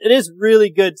It is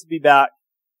really good to be back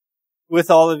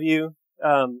with all of you.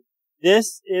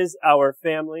 This is our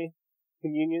family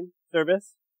communion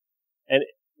service, and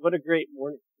what a great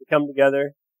morning to come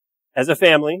together as a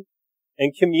family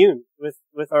and commune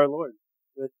with our Lord,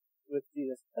 with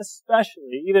Jesus,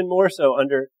 especially, even more so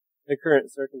under the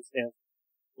current circumstance.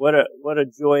 What a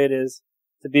joy it is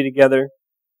to be together.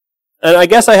 And I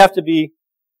guess I have to be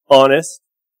honest.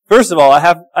 First of all,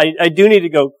 I do need to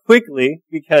go quickly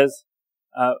because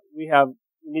we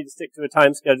need to stick to a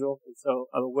time schedule, and so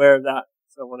I'm aware of that.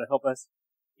 So I want to help us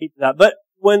keep that. But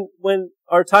when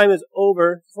our time is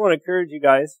over, I just want to encourage you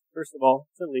guys, first of all,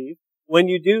 to leave. When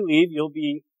you do leave, you'll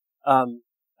be,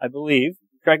 I believe,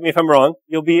 correct me if I'm wrong,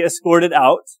 you'll be escorted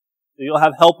out. So you'll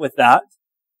have help with that.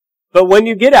 But when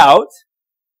you get out,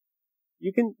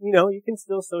 you can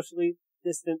still socially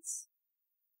distance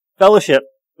fellowship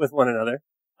with one another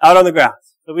out on the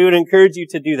grass. So we would encourage you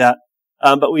to do that.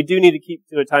 But we do need to keep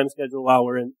to a time schedule while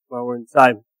we're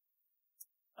inside.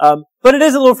 But it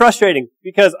is a little frustrating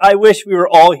because I wish we were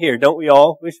all here. Don't we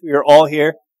all wish we were all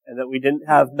here and that we didn't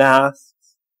have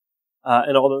masks,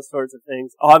 and all those sorts of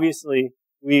things? Obviously,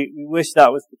 we wish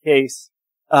that was the case.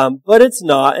 But it's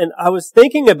not. And I was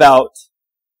thinking about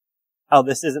how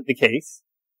this isn't the case.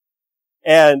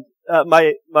 And,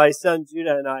 my son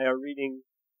Judah and I are reading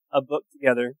a book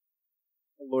together,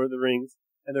 The Lord of the Rings,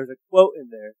 and there's a quote in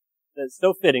there that's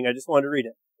so fitting. I just wanted to read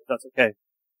it, if that's okay.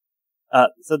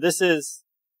 So this is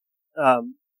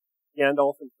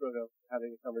Gandalf and Frodo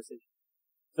having a conversation.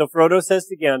 So Frodo says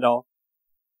to Gandalf,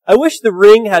 "I wish the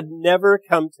ring had never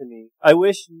come to me. I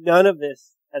wish none of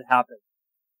this had happened."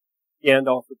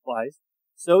 Gandalf replies,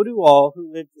 "So do all who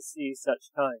live to see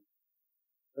such time.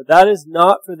 But that is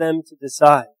not for them to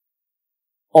decide.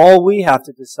 All we have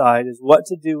to decide is what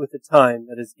to do with the time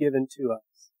that is given to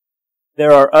us.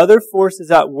 There are other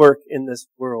forces at work in this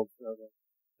world, Frodo,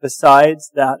 besides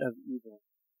that of evil.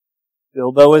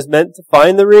 Bilbo is meant to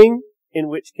find the ring, in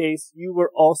which case you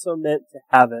were also meant to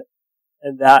have it,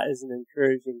 and that is an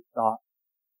encouraging thought."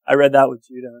 I read that with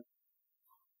Judah.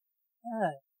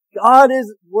 Yeah, God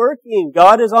is working.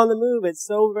 God is on the move. It's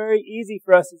so very easy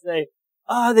for us to say,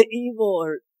 the evil,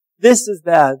 or this is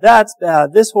bad, that's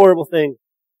bad, this horrible thing.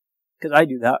 Because I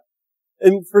do that.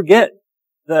 And forget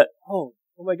that, oh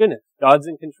my goodness, God's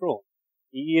in control.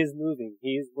 He is moving.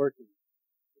 He is working.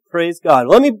 Praise God.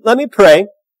 Let me pray, and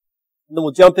then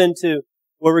we'll jump into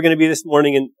where we're going to be this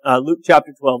morning in Luke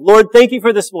chapter 12. Lord, thank you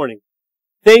for this morning.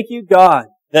 Thank you, God,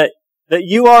 that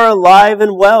you are alive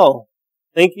and well.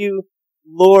 Thank you,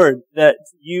 Lord, that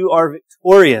you are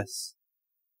victorious.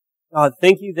 God,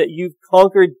 thank you that you've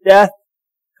conquered death,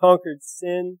 conquered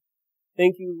sin.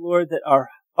 Thank you, Lord, that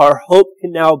our hope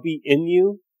can now be in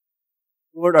you.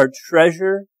 Lord, our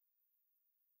treasure,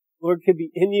 Lord, could be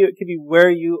in you. It could be where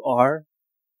you are.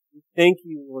 We thank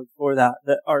you, Lord, for that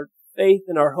our faith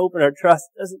and our hope and our trust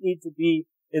doesn't need to be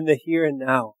in the here and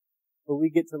now, but we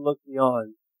get to look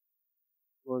beyond.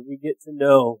 Lord, we get to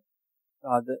know,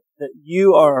 God, that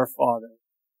you are our Father,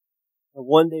 and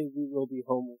one day we will be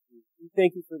home with you. We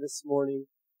thank you for this morning,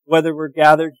 whether we're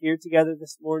gathered here together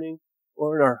this morning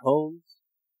or in our homes.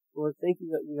 Lord, thank you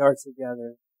that we are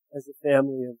together as a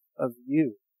family of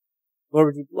you. Lord,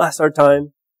 would you bless our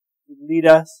time, lead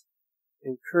us,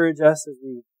 encourage us as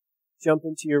we jump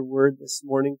into your word this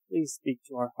morning. Please speak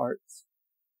to our hearts,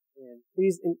 and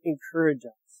please encourage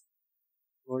us,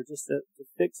 Lord, just to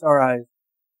fix our eyes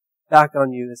back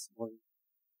on you this morning.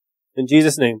 In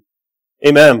Jesus' name,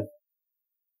 amen.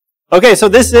 Okay, so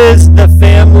this is the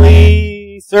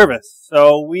family service.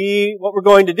 So what we're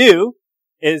going to do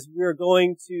is we're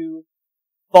going to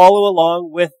follow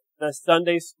along with the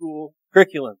Sunday school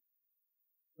curriculum,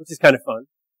 which is kind of fun.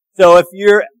 So if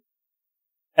you're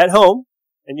at home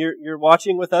and you're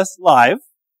watching with us live,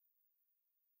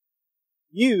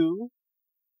 you,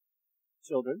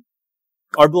 children,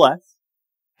 are blessed,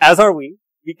 as are we,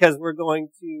 because we're going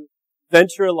to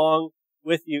venture along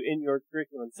with you in your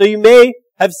curriculum. So you may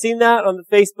have seen that on the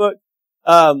Facebook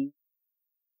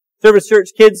Service Church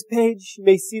Kids page. You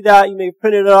may see that. You may have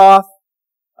printed it off.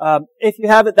 If you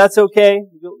haven't, that's okay.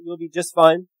 You'll be just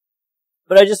fine.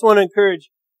 But I just want to encourage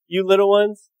you little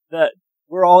ones that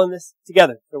we're all in this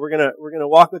together. So we're gonna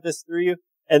walk with this through you.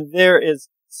 And there is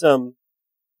some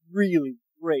really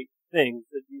great things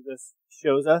that Jesus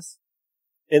shows us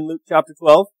in Luke chapter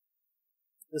 12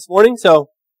 this morning. So,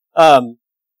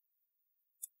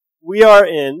 we are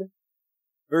in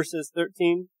verses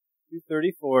 13 through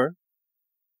 34.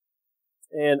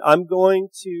 And I'm going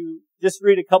to just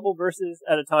read a couple verses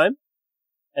at a time,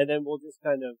 and then we'll just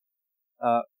kind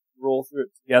of roll through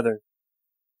it together.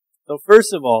 So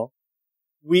first of all,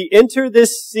 we enter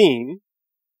this scene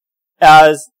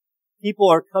as people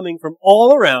are coming from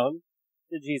all around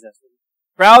to Jesus.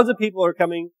 Crowds of people are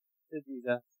coming to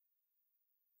Jesus.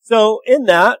 So in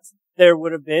that, there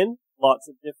would have been lots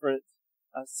of different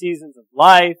seasons of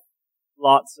life,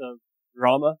 lots of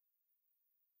drama,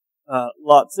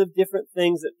 lots of different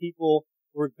things that people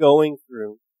were going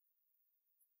through,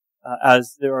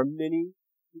 as there are many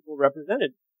people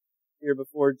represented here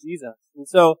before Jesus. And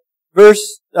so,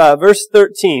 verse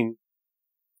 13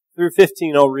 through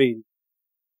 15, I'll read.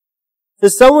 So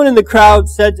someone in the crowd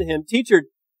said to him, "Teacher,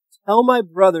 tell my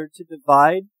brother to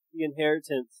divide the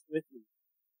inheritance with me."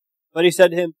 But he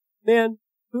said to him, "Man,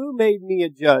 who made me a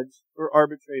judge or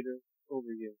arbitrator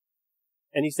over you?"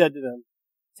 And he said to them,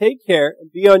 "Take care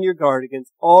and be on your guard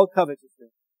against all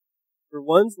covetousness, for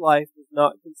one's life does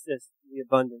not consist in the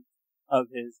abundance of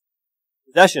his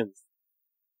possessions."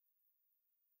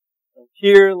 So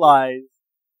here lies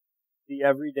the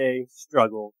everyday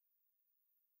struggle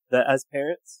that as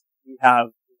parents we have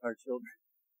with our children.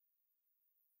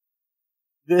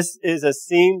 This is a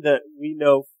scene that we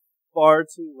know far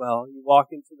too well. You walk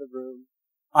into the room,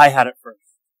 I had it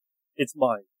first. It's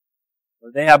mine.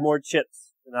 Or they have more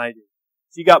chips than I do.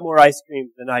 She got more ice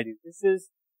cream than I do. This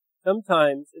is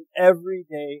sometimes an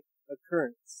everyday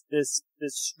occurrence. This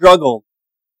struggle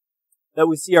that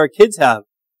we see our kids have.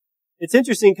 It's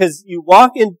interesting because you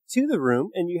walk into the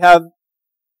room and you have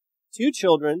two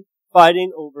children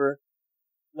fighting over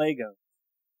Legos.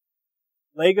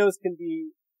 Legos can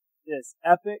be this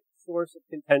epic source of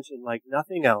contention like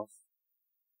nothing else.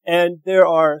 And there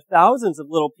are thousands of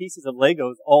little pieces of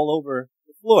Legos all over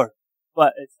the floor.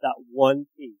 But it's that one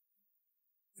piece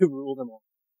to rule them all.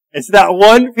 It's that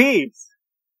one piece.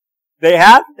 They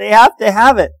have to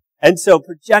have it. And so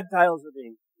projectiles are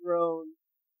being thrown.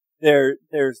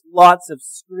 There's lots of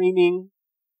screaming.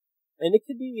 And it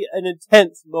could be an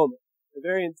intense moment. A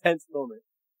very intense moment.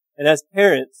 And as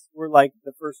parents, we're like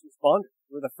the first responders.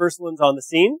 We're the first ones on the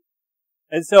scene.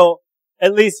 And so,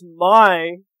 at least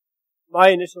my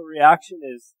initial reaction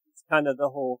is it's kind of the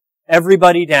whole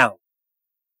everybody down.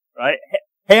 Right?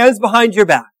 Hands behind your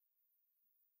back.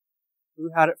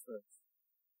 Who had it first?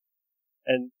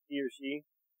 And he or she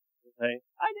will say,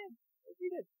 "I did." Or "He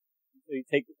did." So you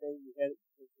take the thing, you hand it,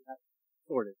 you have it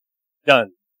sorted.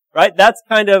 Done. Right? That's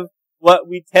kind of what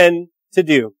we tend to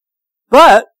do.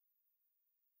 But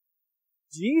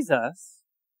Jesus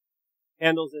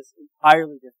handles this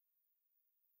entirely different.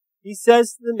 He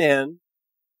says to the man,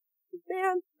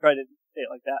 try to say it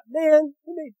like that, "Man,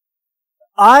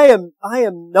 I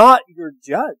am not your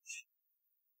judge."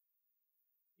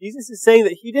 Jesus is saying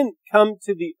that he didn't come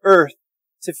to the earth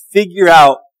to figure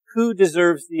out who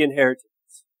deserves the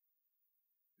inheritance.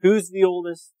 Who's the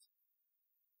oldest?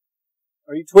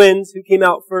 Are you twins? Who came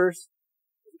out first?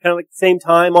 Kind of like the same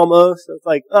time almost. So it's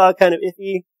like, kind of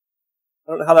iffy.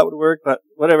 I don't know how that would work, but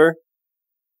whatever.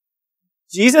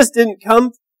 Jesus didn't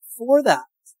come for that.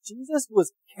 Jesus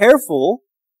was careful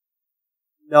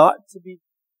not to be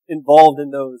involved in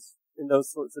those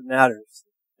sorts of matters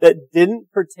that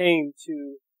didn't pertain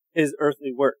to his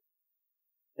earthly work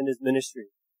and his ministry.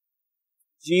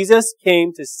 Jesus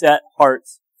came to set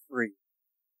hearts free.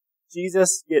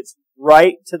 Jesus gets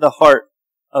right to the heart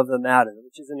of the matter,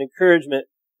 which is an encouragement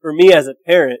for me as a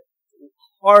parent. It's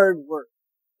hard work,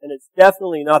 and it's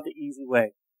definitely not the easy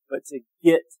way, but to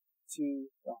get to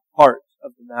the heart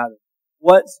of the matter.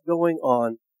 What's going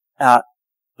on at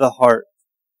the heart?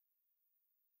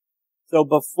 So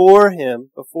before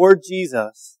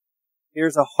Jesus,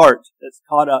 here's a heart that's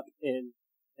caught up in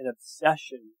an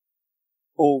obsession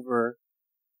over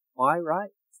my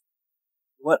rights,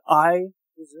 what I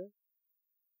deserve.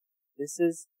 This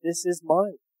is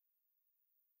mine.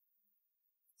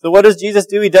 So what does Jesus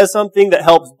do? He does something that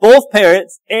helps both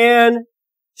parents and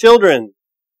children.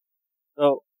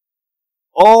 So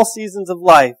all seasons of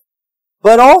life,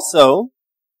 but also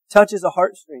touches a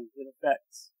heartstring that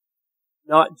affects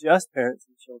not just parents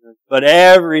and children, but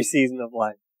every season of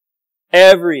life,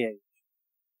 every age.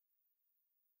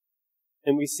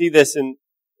 And we see this in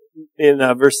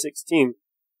verse 16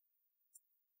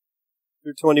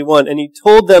 through 21. "And he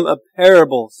told them a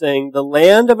parable, saying, The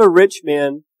land of a rich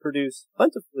man produced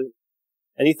plentifully.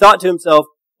 And he thought to himself,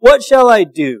 What shall I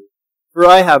do? For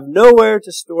I have nowhere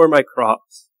to store my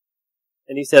crops.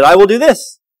 And he said, I will do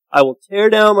this. I will tear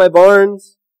down my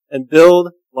barns and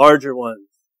build larger ones.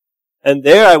 And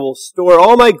there I will store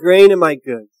all my grain and my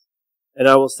goods. And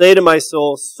I will say to my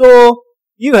soul, Soul,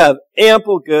 you have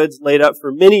ample goods laid up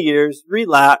for many years.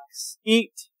 Relax,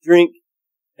 eat, drink,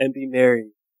 and be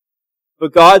merry.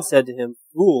 But God said to him,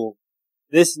 Fool,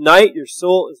 this night your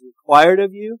soul is required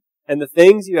of you, and the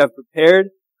things you have prepared,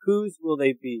 whose will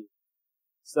they be?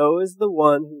 so is the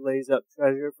one who lays up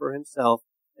treasure for himself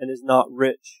and is not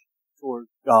rich toward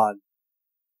God.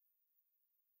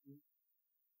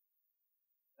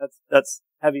 That's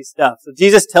heavy stuff. So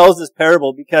Jesus tells this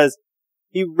parable because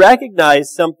he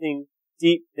recognized something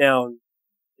deep down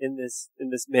in this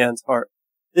man's heart.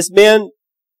 This man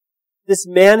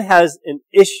has an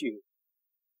issue.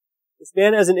 This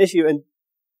man has an issue, and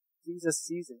Jesus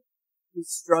sees it. He's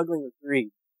struggling with greed.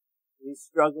 He's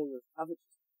struggling with covetousness.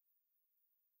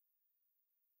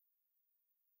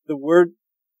 The word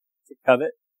to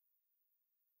covet,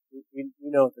 we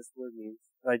know what this word means,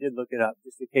 but I did look it up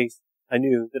just in case I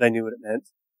knew what it meant.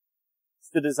 It's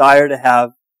the desire to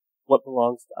have what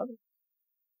belongs to others.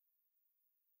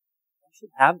 I should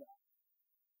have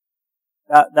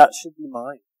that. That should be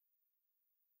mine.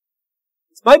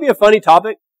 This might be a funny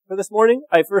topic for this morning.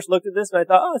 I first looked at this and I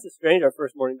thought, oh, this is strange, our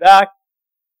first morning back.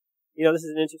 This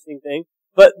is an interesting thing.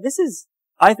 But this is,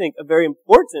 I think, a very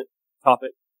important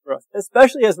topic for us,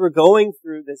 especially as we're going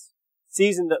through this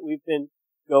season that we've been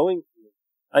going through.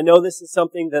 I know this is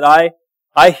something that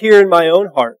I hear in my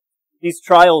own heart. These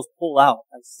trials pull out.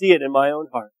 I see it in my own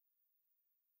heart.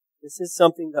 This is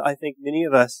something that I think many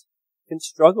of us can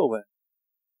struggle with.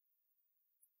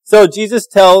 So Jesus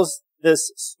tells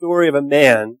this story of a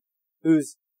man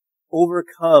who's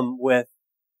overcome with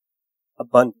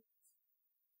abundance.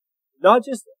 Not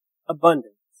just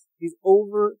abundance. He's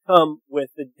overcome with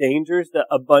the dangers that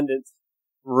abundance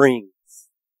brings.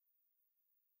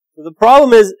 So the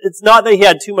problem is, it's not that he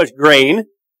had too much grain.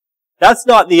 That's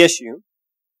not the issue.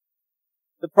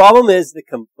 The problem is the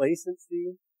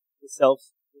complacency, the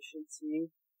self-sufficiency,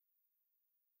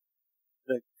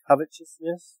 the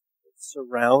covetousness that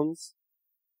surrounds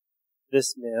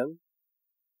this man.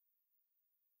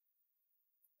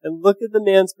 And look at the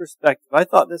man's perspective. I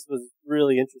thought this was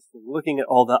really interesting, looking at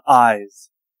all the I's.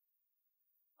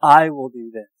 I will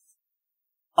do this.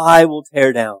 I will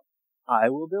tear down. I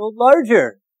will build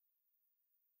larger.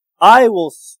 I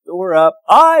will store up.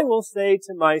 I will say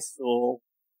to my soul,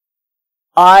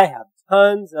 I have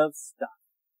tons of stuff.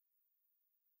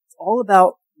 It's all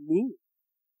about me.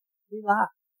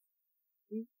 Relax.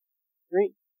 Eat,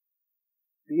 drink.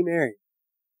 Be merry.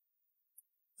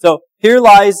 So here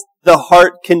lies the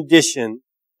heart condition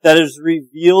that is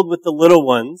revealed with the little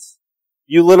ones,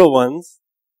 you little ones,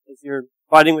 as you're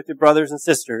fighting with your brothers and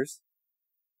sisters.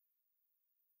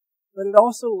 But it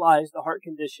also lies the heart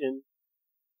condition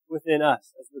within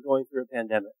us as we're going through a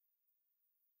pandemic.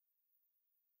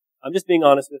 I'm just being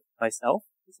honest with myself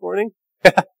this morning.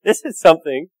 This is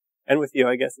something, and with you,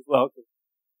 I guess, as well, because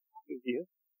I'm talking to you.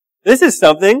 This is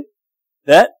something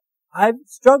that I've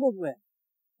struggled with.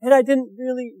 And I didn't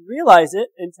really realize it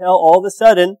until all of a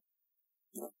sudden,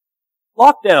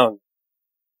 lockdown.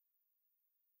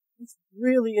 It's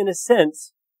really, in a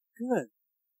sense, good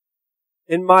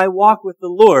in my walk with the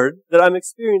Lord that I'm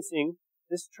experiencing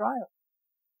this trial.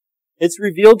 It's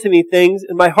revealed to me things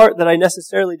in my heart that I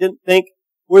necessarily didn't think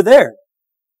were there.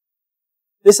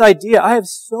 This idea, I have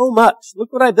so much,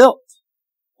 look what I built.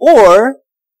 Or,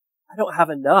 I don't have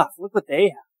enough, look what they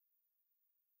have.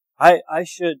 I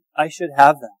should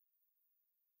have that.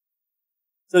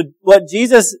 So what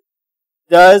Jesus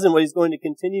does and what he's going to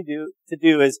continue to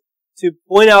do is to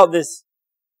point out this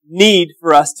need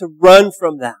for us to run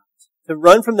from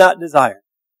that desire.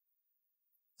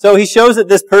 So he shows that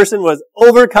this person was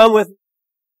overcome with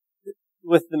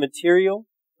the material,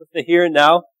 with the here and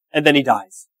now, and then he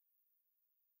dies.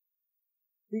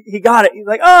 He got it. He's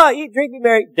like, eat, drink, be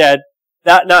merry, dead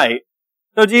that night.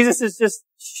 So Jesus is just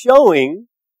showing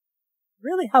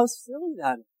really how silly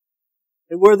that is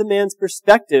and where the man's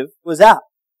perspective was at.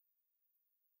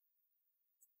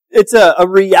 It's a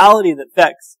reality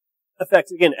that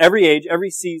affects again, every age, every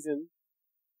season,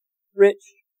 rich,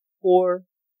 poor.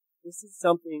 This is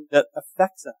something that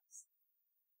affects us.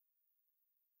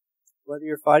 Whether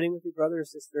you're fighting with your brother or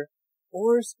sister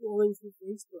or scrolling through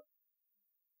Facebook.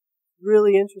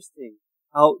 Really interesting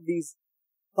how these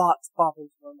thoughts pop into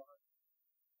my mind.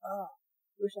 I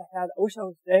wish I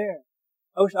was there.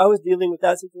 I wish I was dealing with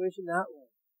that situation that way.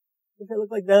 I wish I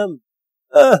looked like them.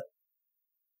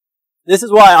 This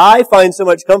is why I find so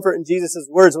much comfort in Jesus'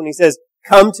 words when he says,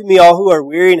 come to me all who are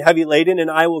weary and heavy laden and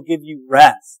I will give you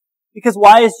rest. Because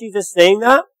why is Jesus saying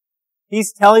that?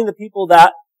 He's telling the people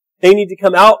that they need to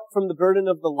come out from the burden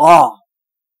of the law.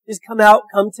 Just come out,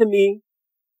 come to me.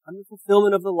 I'm the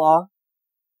fulfillment of the law.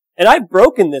 And I've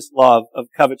broken this law of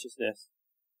covetousness.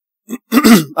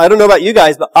 I don't know about you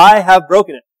guys, but I have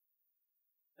broken it.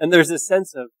 And there's this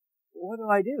sense of, what do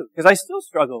I do? Because I still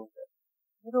struggle with it.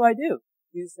 What do I do?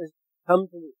 Jesus says, come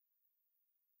to me.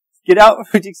 Get out,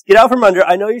 just get out from under.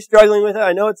 I know you're struggling with it.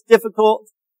 I know it's difficult,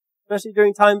 especially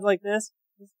during times like this.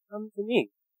 Just come to me.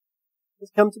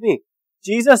 Just come to me.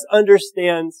 Jesus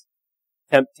understands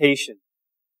temptation.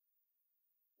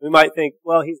 We might think,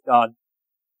 well, he's God.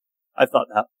 I thought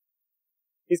that.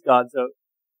 He's God, so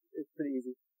it's pretty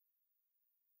easy.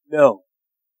 No.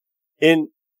 In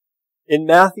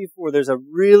Matthew 4, there's a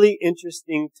really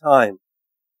interesting time.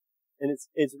 And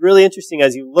it's really interesting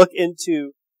as you look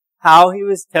into how he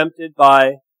was tempted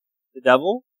by the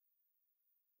devil.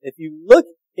 If you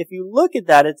look at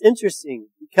that, it's interesting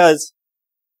because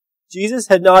Jesus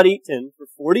had not eaten for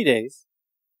 40 days.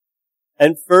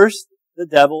 And first, the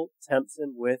devil tempts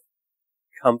him with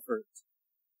comfort.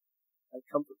 Like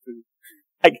comfort food,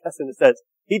 I guess in a sense.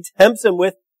 He tempts him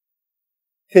with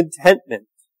contentment.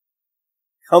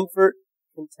 Comfort,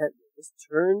 contentment. Just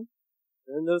turn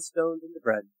those stones into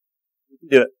bread. You can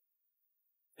do it.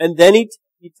 And then he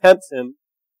tempts him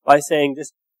by saying,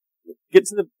 just get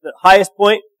to the highest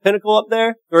point, pinnacle up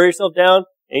there, throw yourself down,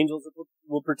 angels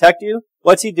will protect you.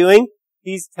 What's he doing?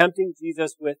 He's tempting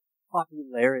Jesus with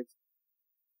popularity.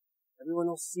 Everyone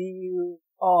will see you.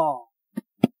 Oh,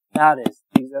 that is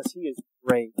Jesus. He is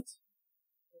great.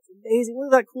 It's amazing.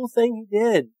 Look at that cool thing he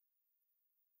did.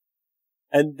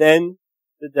 And then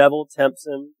the devil tempts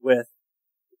him with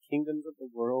the kingdoms of the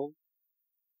world,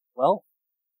 wealth,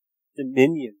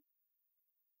 dominion,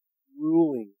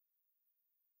 ruling.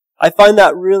 I find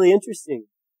that really interesting.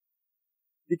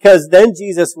 Because then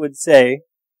Jesus would say,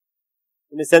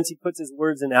 in a sense he puts his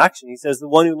words in action. He says, the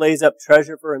one who lays up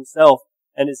treasure for himself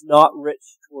and is not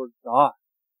rich toward God.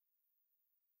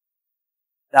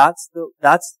 That's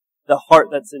the heart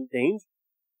that's in danger.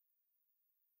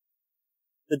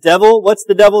 The devil, what's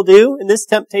the devil do in this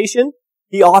temptation?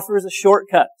 He offers a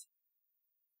shortcut.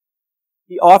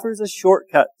 He offers a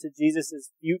shortcut to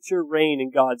Jesus' future reign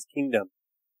in God's kingdom.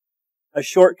 A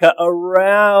shortcut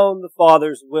around the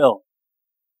Father's will.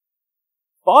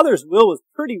 Father's will was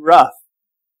pretty rough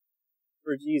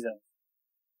for Jesus.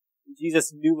 And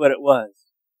Jesus knew what it was.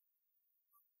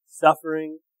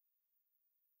 Suffering,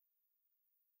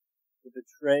 the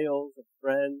betrayals of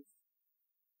friends,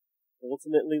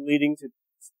 ultimately leading to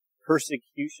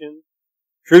persecution,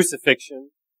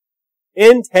 crucifixion,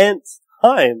 intense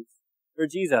times for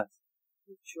Jesus.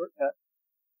 Shortcut.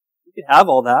 You could have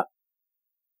all that.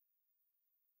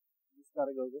 You just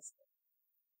gotta go this way.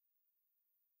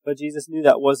 But Jesus knew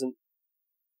that wasn't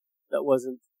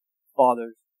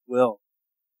Father's will.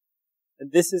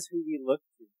 And this is who we look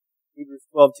to. Hebrews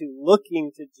 12:2,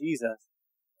 looking to Jesus,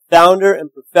 founder and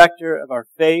perfecter of our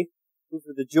faith, who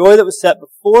for the joy that was set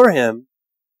before him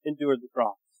endured the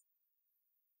cross,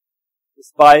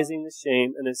 despising the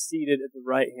shame, and is seated at the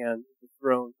right hand of the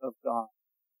throne of God.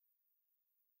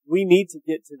 We need to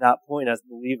get to that point as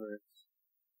believers.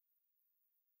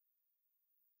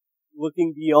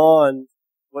 Looking beyond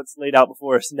what's laid out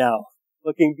before us now.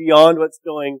 Looking beyond what's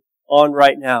going on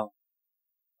right now.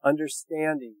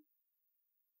 Understanding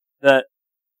that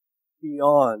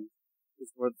beyond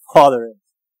is where the Father is.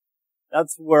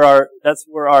 That's where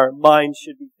our mind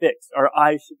should be fixed. Our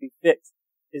eyes should be fixed.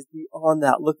 Is beyond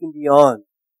that, looking beyond.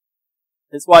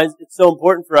 That's why it's so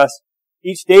important for us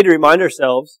each day to remind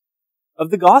ourselves of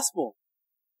the gospel.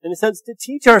 In a sense, to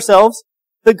teach ourselves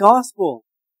the gospel.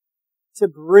 To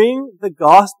bring the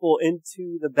gospel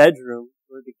into the bedroom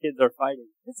where the kids are fighting.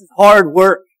 This is hard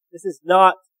work. This is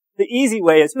not the easy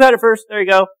way. Is who had it first? There you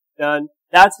go. Done.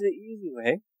 That's the easy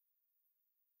way.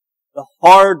 The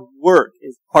hard work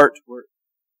is heart work.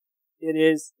 It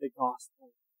is the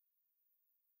gospel.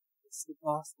 It's the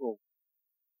gospel.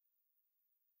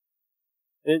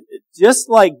 Just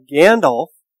like Gandalf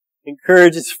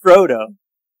encourages Frodo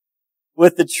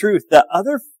with the truth that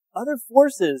other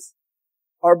forces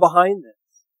are behind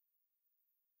this.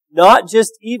 Not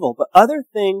just evil, but other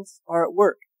things are at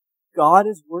work. God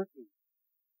is working.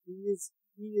 He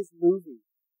is moving.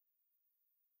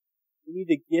 We need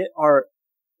to get our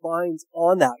minds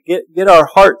on that. Get our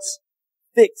hearts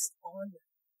fixed on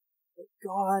that. That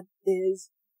God is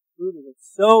moving.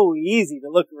 It's so easy to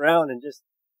look around and just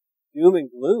doom and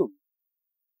gloom.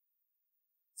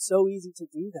 It's so easy to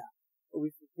do that. But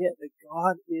we forget that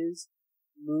God is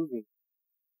moving.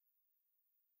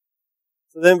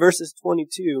 So then verses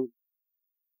 22,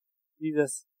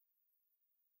 Jesus,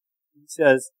 he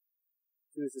says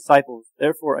to his disciples,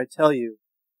 therefore I tell you,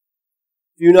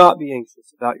 do not be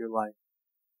anxious about your life,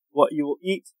 what you will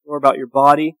eat, or about your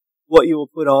body, what you will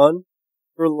put on.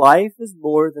 For life is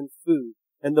more than food,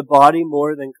 and the body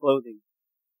more than clothing.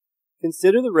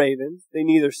 Consider the ravens, they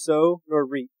neither sow nor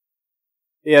reap.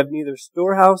 They have neither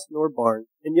storehouse nor barn,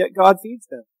 and yet God feeds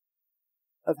them.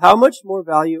 of how much more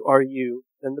value are you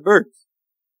than the birds?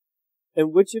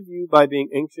 And which of you, by being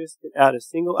anxious, can add a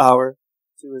single hour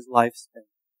to his lifespan?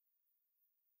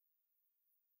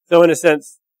 So in a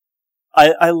sense,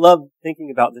 I love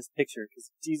thinking about this picture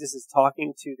because Jesus is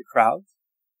talking to the crowds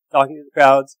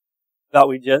about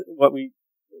what we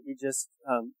just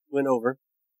went over.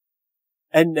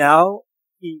 And now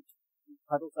he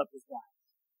huddles up his guys.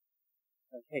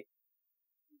 Like, hey,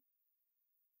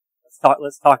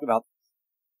 let's talk about this.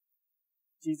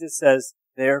 Jesus says,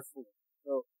 therefore.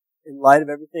 So in light of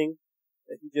everything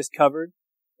that he just covered,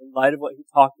 in light of what he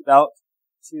talked about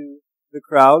to the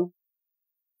crowd,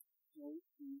 don't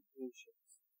be anxious.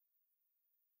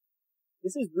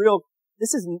 This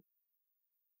is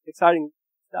exciting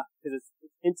stuff because it's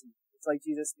intimate. It's like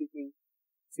Jesus speaking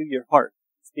to your heart,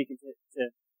 speaking to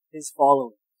his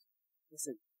followers.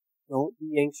 Listen, don't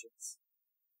be anxious.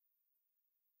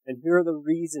 And here are the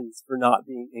reasons for not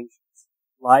being anxious.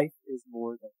 Life is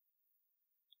more than.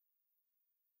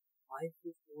 Life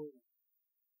is more than.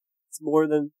 It's more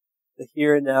than the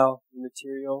here and now, the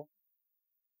material.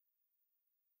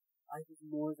 Life is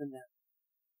more than that.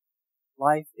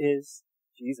 Life is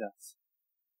Jesus.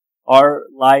 Our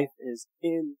life is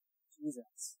in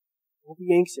Jesus. Don't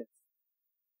be anxious.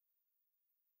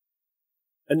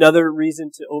 Another reason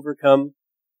to overcome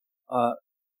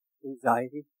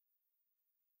anxiety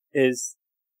is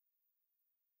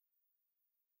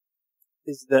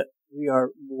that we are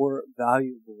more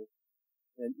valuable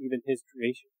than even his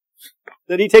creation.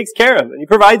 That he takes care of and he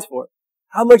provides for.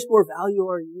 How much more value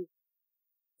are you?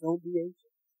 Don't be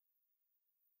anxious.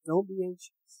 Don't be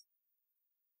anxious.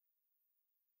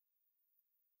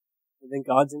 And then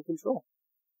God's in control.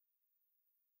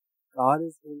 God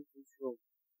is in control.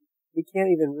 We can't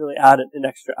even really add an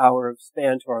extra hour of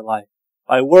span to our life.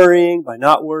 By worrying, by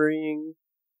not worrying,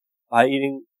 by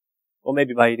eating, I was going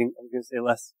to say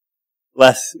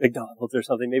less McDonald's or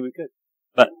something. Maybe we could.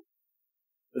 But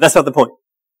that's not the point.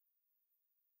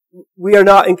 We are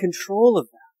not in control of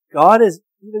that. God is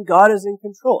in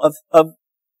control of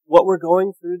what we're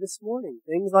going through this morning.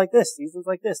 Things like this, seasons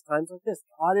like this, times like this.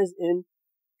 God is in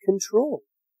control.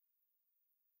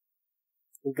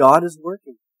 And God is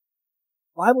working.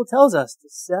 The Bible tells us to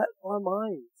set our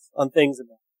minds on things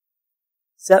above.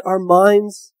 Set our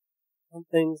minds on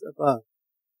things above.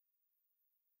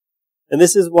 And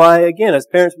this is why, again, as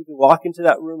parents, we can walk into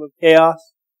that room of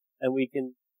chaos and we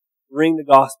can bring the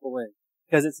gospel in.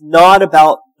 Because it's not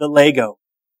about the Lego.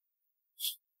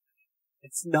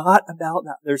 It's not about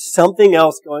that. There's something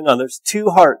else going on. There's two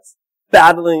hearts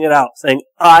battling it out, saying,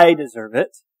 I deserve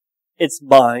it. It's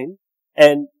mine.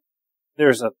 And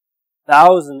there's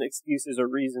 1,000 excuses or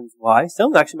reasons why.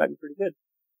 Some actually might be pretty good.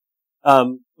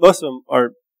 Most of them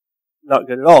are not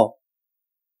good at all.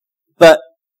 But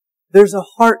there's a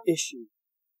heart issue.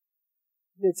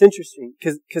 It's interesting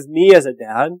because me as a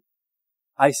dad,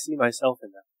 I see myself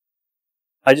in that.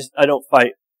 I don't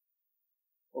fight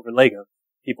over Lego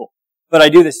people, but I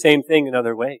do the same thing in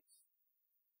other ways.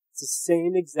 It's the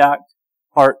same exact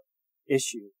heart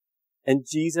issue. And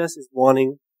Jesus is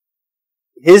wanting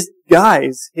his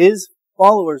guys, his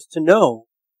followers to know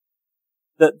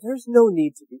that there's no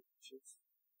need to be anxious.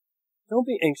 Don't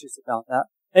be anxious about that.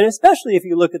 And especially if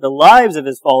you look at the lives of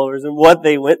his followers and what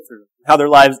they went through, how their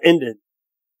lives ended.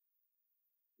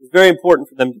 It's very important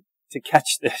for them to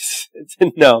catch this and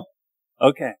to know,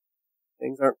 okay,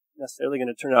 things aren't necessarily going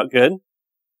to turn out good,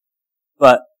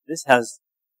 but this has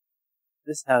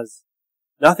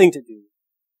nothing to do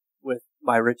with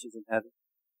my riches in heaven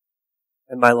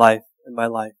and my life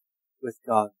with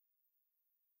God.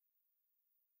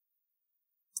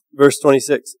 Verse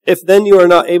 26, if then you are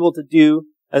not able to do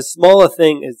as small a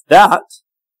thing as that,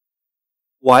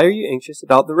 why are you anxious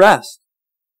about the rest?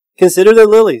 Consider the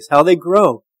lilies, how they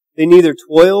grow. They neither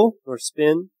toil nor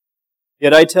spin.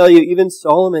 Yet I tell you, even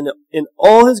Solomon in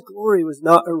all his glory was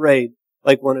not arrayed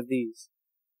like one of these.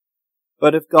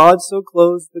 But if God so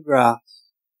clothes the grass,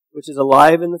 which is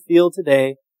alive in the field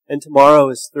today, and tomorrow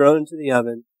is thrown into the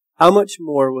oven, how much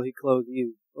more will he clothe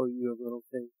you, O you of little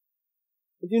faith?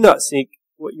 And do not seek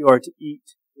what you are to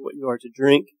eat, what you are to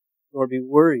drink, nor be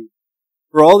worried.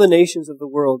 For all the nations of the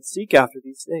world seek after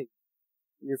these things,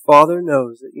 and your Father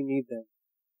knows that you need them.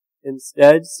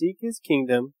 Instead, seek his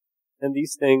kingdom, and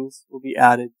these things will be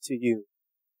added to you.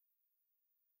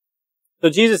 So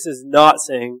Jesus is not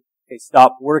saying, okay,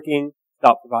 stop working,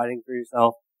 stop providing for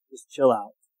yourself, just chill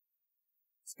out.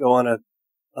 Just go on a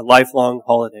lifelong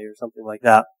holiday or something like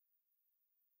that.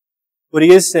 What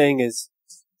he is saying is,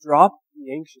 drop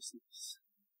the anxiousness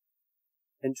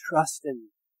and trust in me.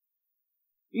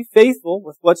 Be faithful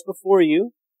with what's before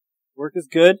you. Work is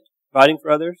good, providing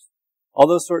for others. all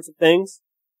those sorts of things.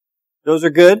 Those are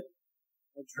good.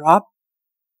 But drop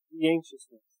the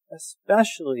anxiousness,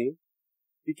 especially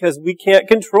because we can't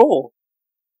control.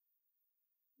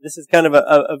 This is kind of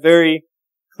a very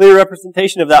clear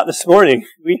representation of that this morning.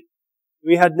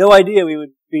 We had no idea we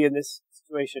would be in this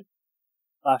situation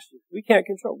last year. We can't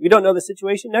control. We don't know the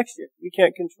situation next year. We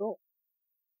can't control.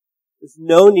 There's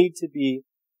no need to be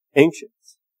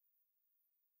anxious.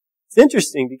 It's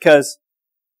interesting because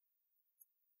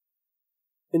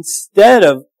instead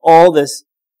of all this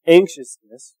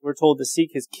anxiousness, we're told to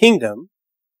seek His kingdom.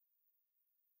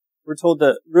 We're told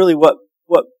to really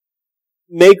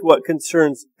make what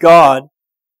concerns God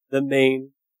the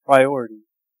main priority.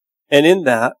 And in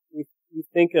that, we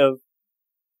think of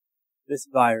this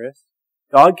virus.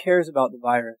 God cares about the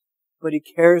virus, but He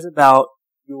cares about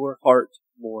your heart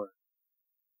more.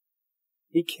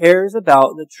 He cares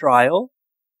about the trial,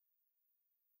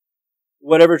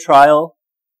 whatever trial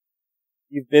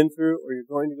you've been through or you're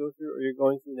going to go through or you're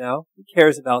going through now. He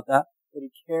cares about that, but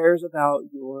He cares about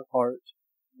your heart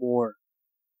more.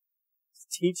 He's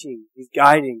teaching, He's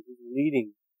guiding, He's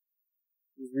leading,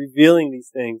 He's revealing these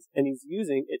things, and He's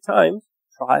using, at times,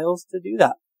 trials to do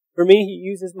that. For me, He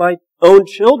uses my own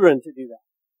children to do that,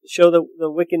 to show the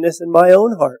wickedness in my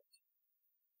own heart.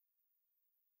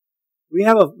 We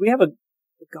have a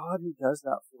God who does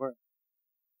that for us.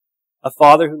 A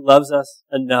Father who loves us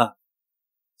enough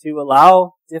to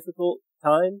allow difficult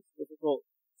times, difficult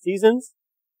seasons,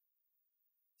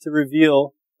 to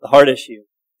reveal the heart issue,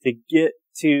 to get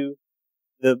to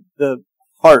the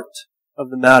heart of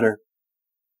the matter.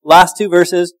 Last two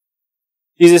verses,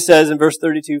 Jesus says in verse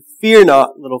 32, "Fear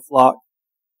not, little flock,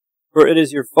 for it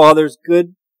is your Father's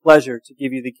good pleasure to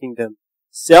give you the kingdom.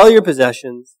 Sell your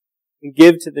possessions and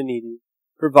give to the needy.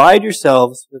 Provide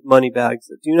yourselves with money bags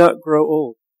that do not grow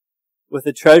old, with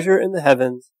a treasure in the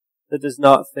heavens that does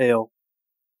not fail,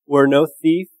 where no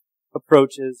thief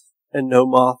approaches and no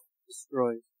moth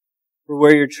destroys. For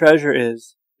where your treasure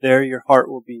is, there your heart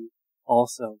will be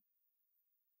also."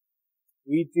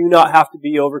 We do not have to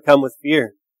be overcome with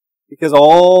fear, because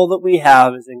all that we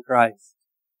have is in Christ.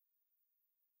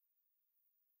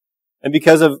 And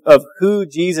because of who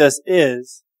Jesus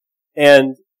is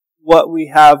and what we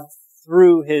have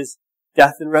through His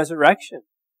death and resurrection.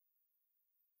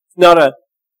 It's not a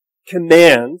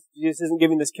command. Jesus isn't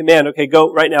giving this command, okay,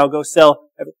 go right now, go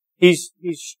sell. He's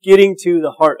getting to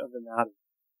the heart of the matter.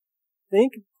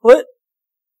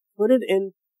 Put it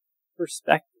in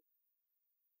perspective.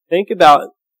 Think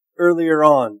about earlier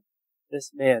on,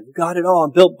 this man who got it all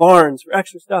and built barns for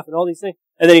extra stuff and all these things,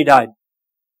 and then he died.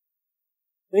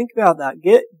 Think about that.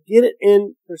 Get it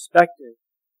in perspective.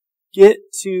 Get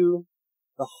to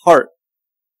the heart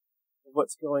of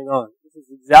what's going on. This is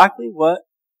exactly what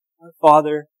our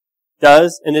Father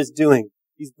does and is doing.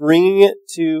 He's bringing it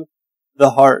to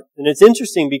the heart. And it's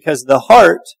interesting because the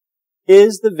heart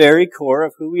is the very core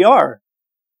of who we are.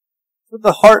 That's what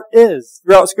the heart is.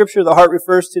 Throughout Scripture, the heart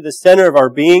refers to the center of our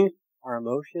being, our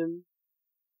emotions,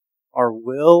 our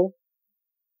will,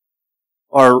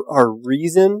 our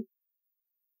reason.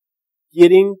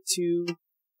 Getting to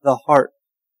the heart.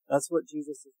 That's what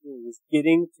Jesus is doing. He's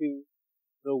getting to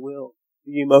the will,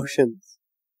 the emotions.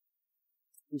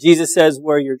 Jesus says,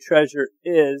 where your treasure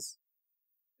is,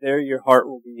 there your heart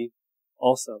will be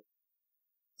also.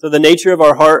 So the nature of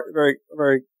our heart,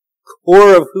 very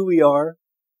core of who we are,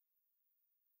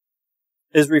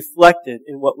 is reflected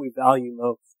in what we value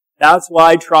most. That's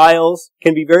why trials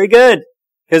can be very good,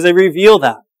 because they reveal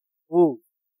that. Ooh,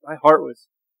 my heart was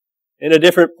in a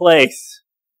different place.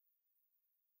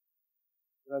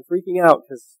 And I'm freaking out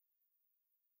because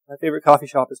my favorite coffee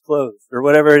shop is closed, or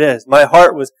whatever it is. My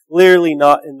heart was clearly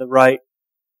not in the right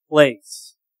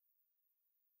place.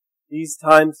 These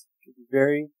times can be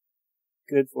very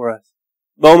good for us.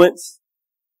 Moments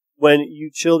when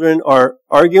you children are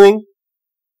arguing,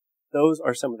 those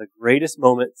are some of the greatest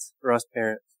moments for us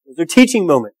parents. Those are teaching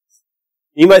moments.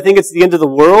 You might think it's the end of the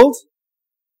world,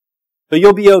 but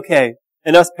you'll be okay.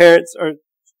 And us parents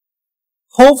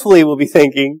hopefully will be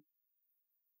thinking,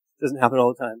 it doesn't happen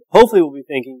all the time, hopefully we'll be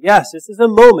thinking, yes, this is a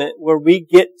moment where we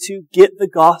get to get the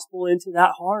gospel into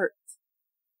that heart.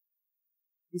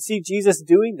 You see Jesus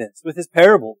doing this with His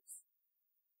parables.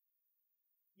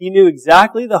 He knew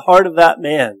exactly the heart of that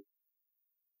man.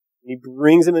 He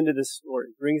brings him into this story,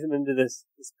 brings him into this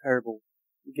parable.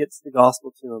 He gets the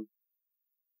gospel to him.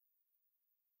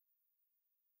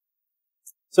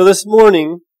 So this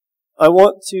morning, I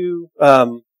want to,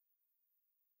 new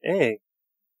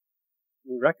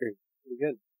record, pretty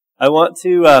good. I want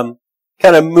to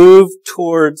kind of move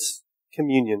towards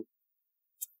communion.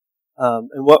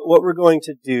 And what we're going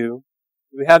to do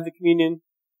Do we have the communion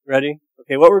ready?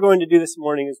 Okay, what we're going to do this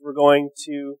morning is we're going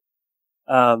to,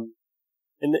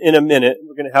 in a minute,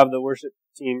 we're going to have the worship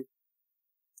team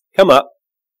come up.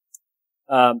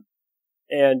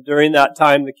 And during that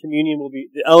time, the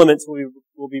elements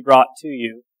will be brought to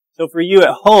you. So for you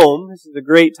at home, this is a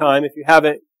great time. If you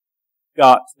haven't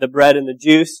got the bread and the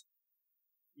juice,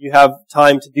 you have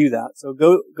time to do that. So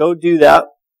go do that.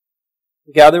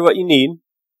 Gather what you need.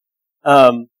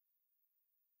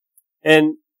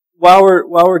 And while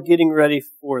we're getting ready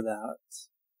for that,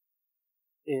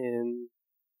 in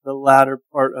the latter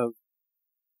part of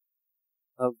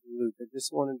Luke, I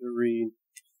just wanted to read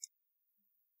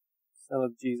some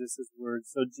of Jesus' words.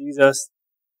 So Jesus,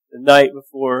 the night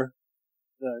before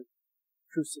the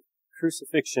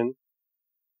crucifixion,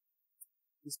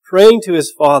 he's praying to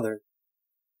his Father.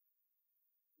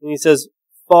 And he says,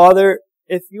 Father,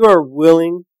 if you are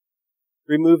willing,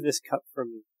 remove this cup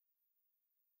from me.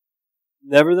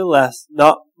 Nevertheless,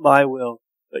 not my will,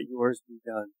 but yours be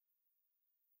done.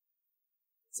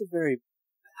 It's a very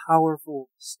powerful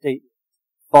statement.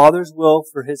 Father's will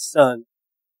for his Son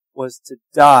was to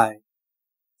die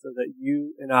so that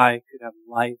you and I could have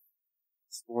life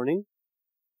this morning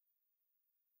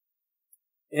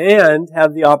and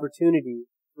have the opportunity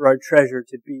for our treasure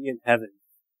to be in heaven.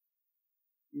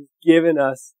 He's given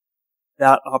us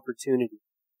that opportunity.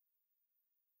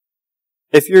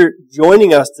 If you're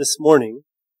joining us this morning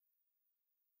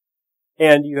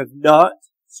and you have not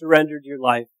surrendered your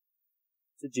life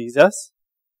to Jesus,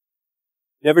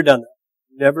 never done that,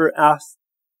 never asked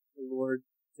the Lord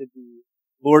to be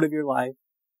Lord of your life,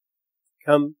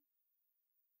 come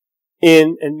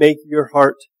in and make your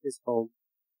heart his home.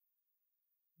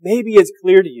 Maybe it's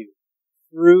clear to you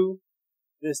through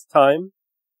this time,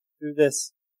 through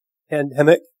this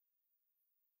pandemic,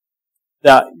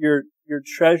 that your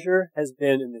treasure has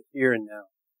been in the here and now.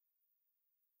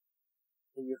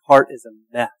 And your heart is a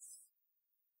mess.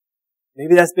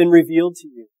 Maybe that's been revealed to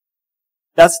you.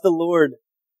 That's the Lord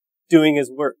doing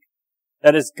his work.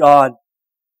 That is God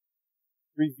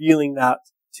revealing that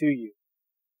to you.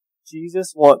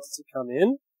 Jesus wants to come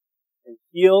in and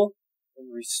heal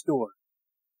and restore.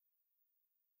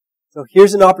 So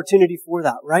here's an opportunity for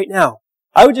that right now.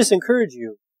 I would just encourage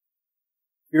you.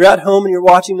 If you're at home and you're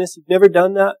watching this, you've never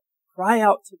done that, cry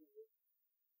out to him.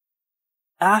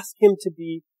 Ask him to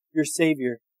be your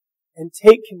Savior and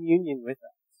take communion with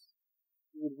us.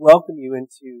 He would welcome you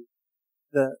into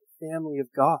the family of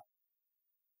God.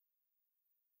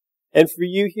 And for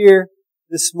you here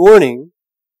this morning,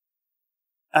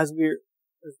 as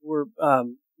we're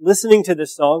listening to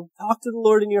this song, talk to the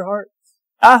Lord in your heart.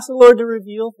 Ask the Lord to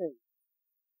reveal things.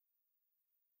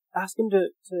 Ask him to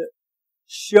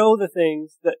show the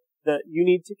things that you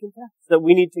need to confess, that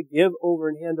we need to give over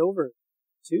and hand over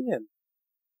to him.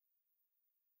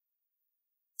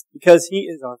 Because he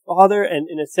is our Father, and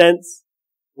in a sense,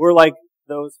 we're like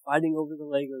those fighting over the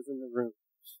Legos in the room.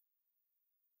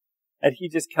 And he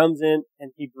just comes in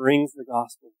and he brings the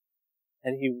gospel.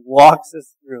 And he walks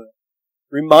us through it,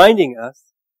 reminding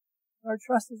us that our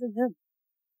trust is in him.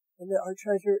 And that our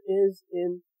treasure is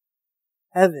in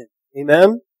heaven.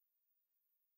 Amen?